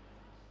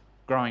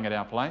growing at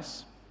our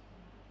place.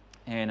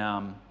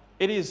 And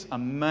it is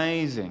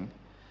amazing.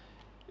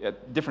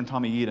 At different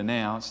time of year to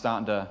now, it's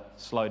starting to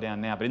slow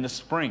down now. But in the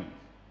spring,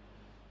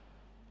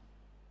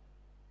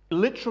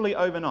 literally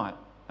overnight,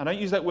 I don't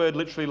use that word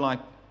literally like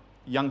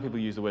young people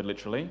use the word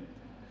literally.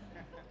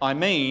 I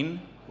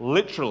mean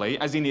literally,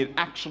 as in it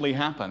actually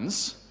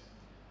happens.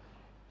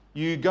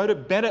 You go to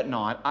bed at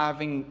night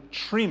having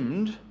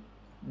trimmed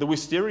the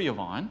wisteria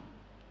vine,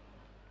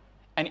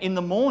 and in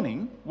the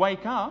morning,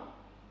 wake up,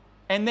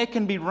 and there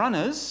can be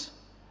runners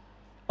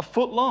a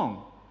foot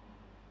long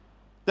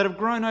that have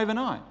grown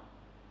overnight.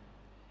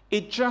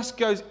 It just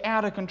goes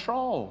out of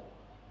control.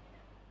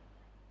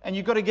 And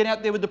you've got to get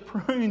out there with the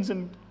prunes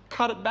and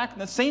cut it back.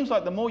 And it seems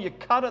like the more you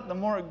cut it, the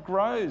more it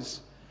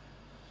grows.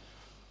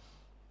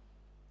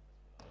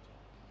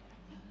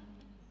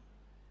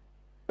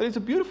 But it's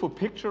a beautiful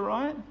picture,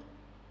 right?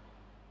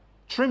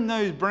 Trim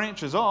those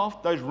branches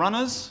off, those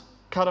runners,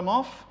 cut them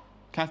off.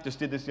 Kath just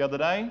did this the other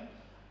day.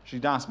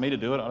 She'd asked me to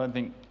do it. I don't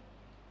think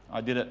I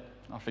did it.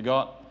 I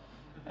forgot.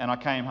 And I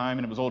came home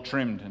and it was all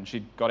trimmed. And she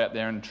got out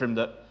there and trimmed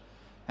it.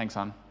 Thanks,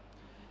 hon.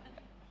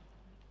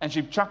 And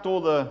she chucked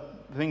all the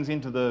things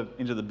into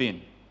the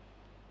bin.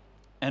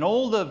 And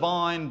all the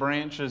vine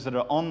branches that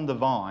are on the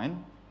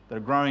vine, that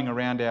are growing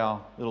around our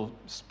little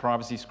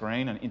privacy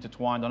screen and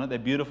intertwined on it, they're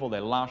beautiful,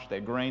 they're lush, they're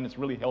green, it's a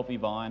really healthy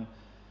vine.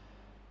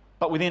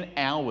 But within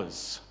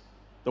hours,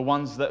 the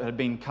ones that had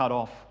been cut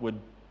off were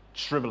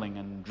shriveling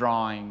and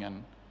drying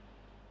and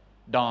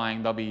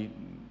dying. There'll be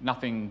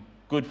nothing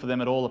good for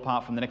them at all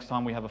apart from the next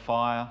time we have a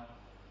fire,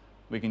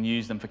 we can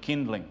use them for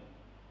kindling.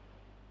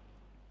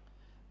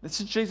 This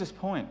is Jesus'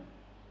 point.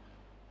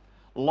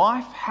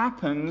 Life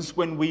happens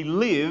when we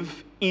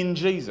live in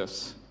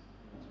Jesus.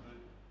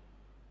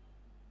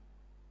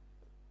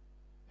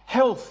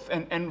 Health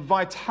and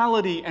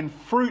vitality and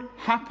fruit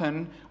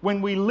happen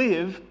when we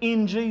live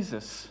in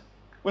Jesus.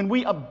 When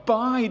we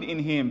abide in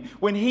Him.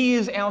 When He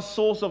is our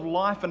source of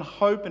life and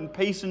hope and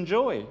peace and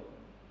joy.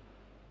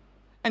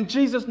 And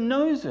Jesus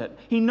knows it.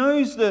 He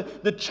knows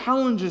the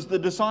challenges the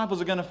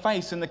disciples are going to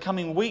face in the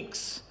coming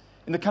weeks,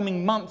 in in the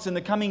coming months, in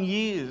the coming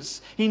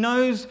years. He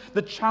knows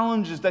the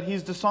challenges that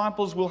his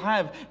disciples will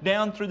have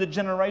down through the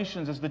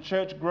generations as the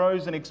church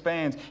grows and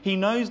expands. He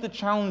knows the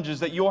challenges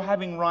that you're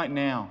having right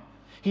now.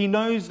 He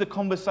knows the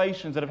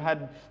conversations that have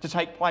had to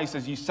take place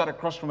as you sat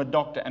across from a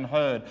doctor and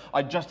heard,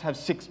 I just have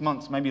 6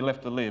 months maybe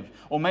left to live,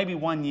 or maybe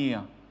 1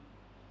 year.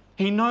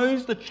 He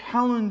knows the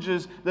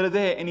challenges that are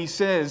there, and he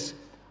says,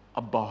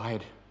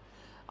 abide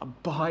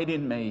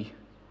in me,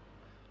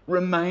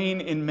 remain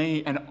in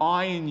me, and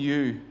I in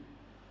you.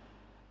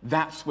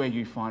 That's where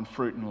you find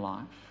fruit in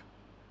life.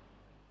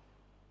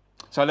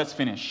 So let's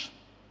finish.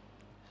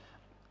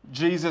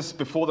 Jesus,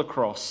 before the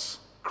cross,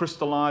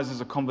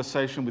 crystallizes a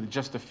conversation with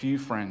just a few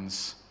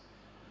friends.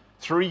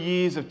 3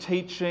 years of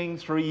teaching,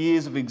 3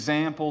 years of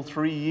example,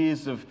 3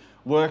 years of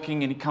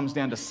working, and it comes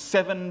down to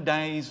 7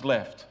 days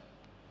left.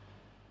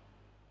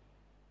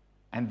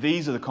 And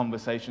these are the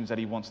conversations that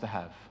he wants to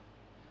have.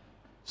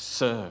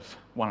 Serve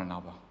one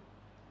another.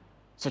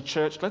 So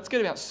church, let's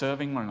get about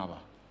serving one another.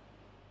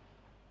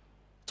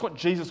 It's what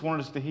Jesus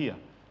wanted us to hear.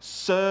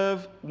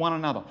 Serve one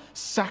another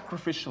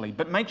sacrificially,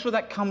 but make sure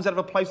that comes out of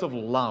a place of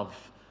love.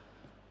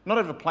 Not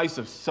out of a place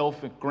of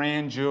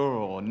self-grandeur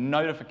or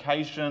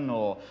notification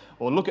or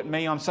look at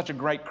me, I'm such a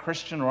great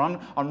Christian, or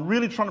I'm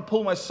really trying to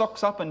pull my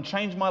socks up and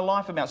change my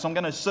life about, so I'm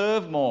going to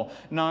serve more.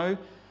 No,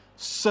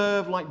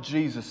 serve like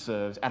Jesus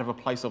serves out of a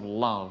place of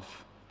love,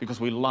 because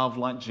we love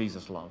like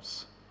Jesus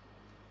loves.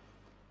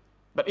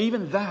 But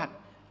even that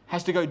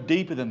has to go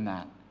deeper than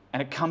that,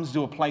 and it comes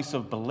to a place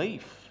of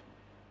belief.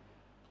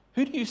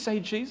 Who do you say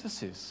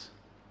Jesus is?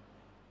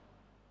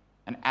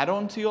 An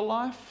add-on to your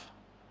life?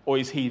 Or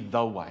is he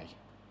the way?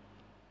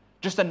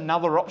 Just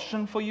another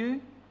option for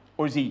you?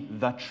 Or is he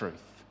the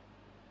truth?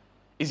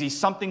 Is he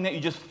something that you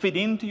just fit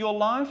into your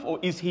life? Or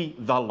is he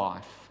the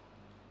life?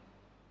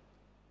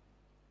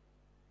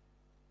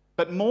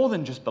 But more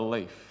than just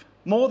belief,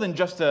 more than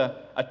just a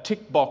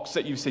tick box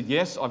that you've said,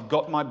 yes, I've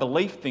got my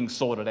belief thing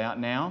sorted out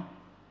now.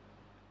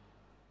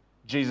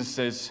 Jesus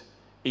says,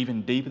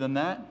 even deeper than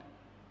that,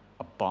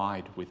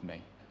 abide with me.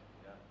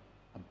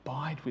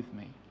 Abide with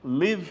me.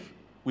 Live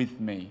with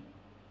me.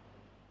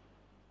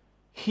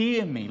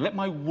 Hear me. Let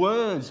my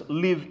words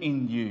live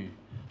in you.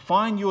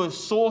 Find your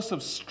source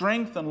of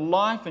strength and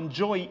life and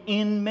joy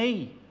in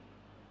me.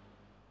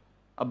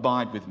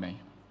 Abide with me.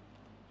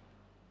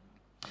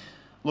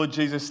 Lord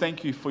Jesus,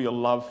 thank you for your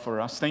love for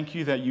us. Thank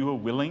you that you are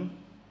willing,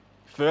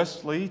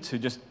 firstly, to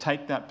just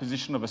take that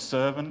position of a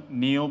servant,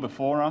 kneel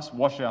before us,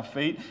 wash our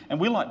feet. And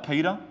we're like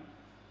Peter.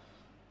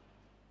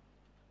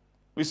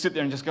 We sit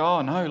there and just go,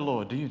 oh no,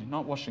 Lord, you're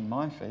not washing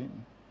my feet.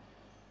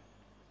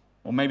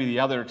 Or maybe the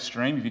other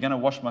extreme, if you're going to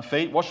wash my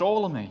feet, wash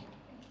all of me.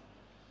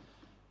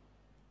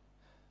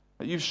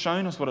 But you've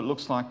shown us what it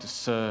looks like to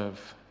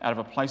serve out of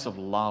a place of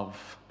love.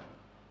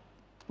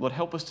 Lord,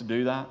 help us to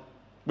do that.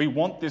 We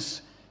want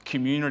this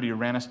community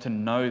around us to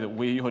know that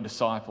we're your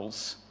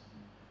disciples.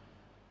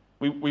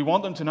 We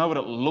want them to know what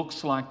it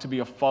looks like to be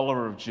a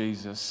follower of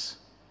Jesus.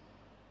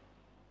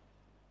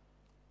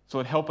 So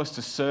Lord, help us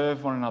to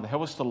serve one another.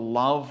 Help us to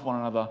love one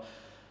another.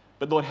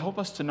 But Lord, help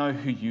us to know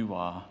who you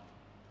are.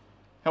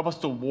 Help us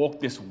to walk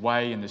this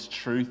way and this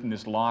truth and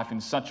this life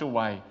in such a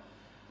way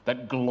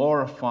that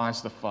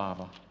glorifies the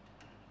Father.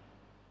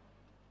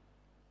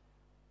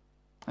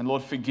 And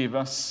Lord, forgive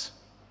us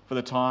for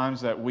the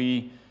times that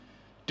we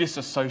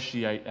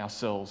disassociate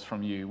ourselves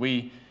from you.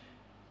 We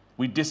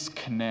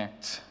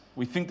disconnect.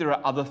 We think there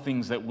are other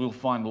things that we'll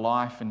find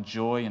life and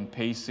joy and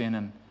peace in.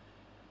 And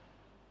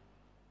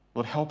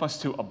Lord, help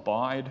us to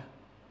abide.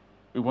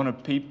 We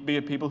want to be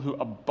a people who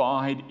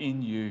abide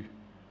in you.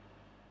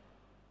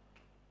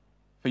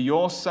 For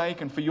your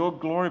sake and for your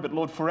glory, but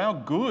Lord, for our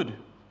good.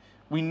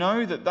 We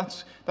know that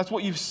that's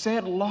what you've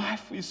said.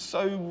 Life is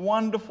so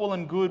wonderful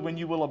and good when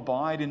you will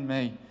abide in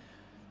me.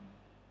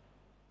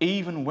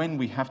 Even when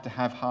we have to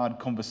have hard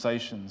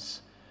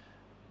conversations.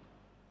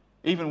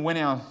 Even when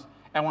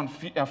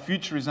our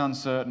future is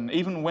uncertain.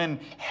 Even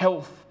when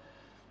health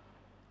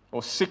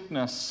or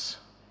sickness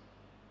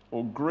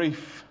or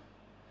grief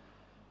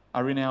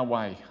are in our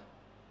way.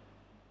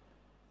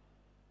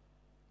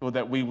 Lord,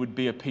 that we would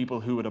be a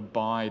people who would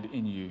abide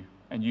in you,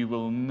 and you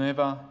will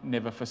never,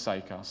 never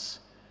forsake us.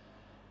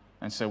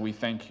 And so we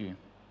thank you.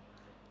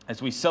 As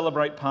we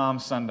celebrate Palm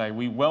Sunday,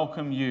 we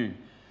welcome you.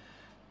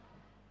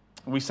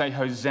 We say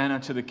Hosanna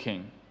to the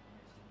King.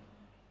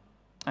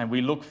 And we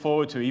look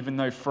forward to, even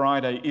though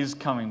Friday is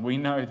coming, we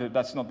know that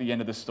that's not the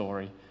end of the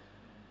story.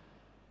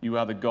 You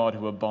are the God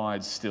who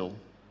abides still.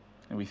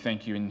 And we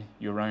thank you in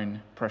your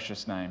own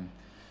precious name.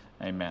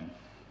 Amen.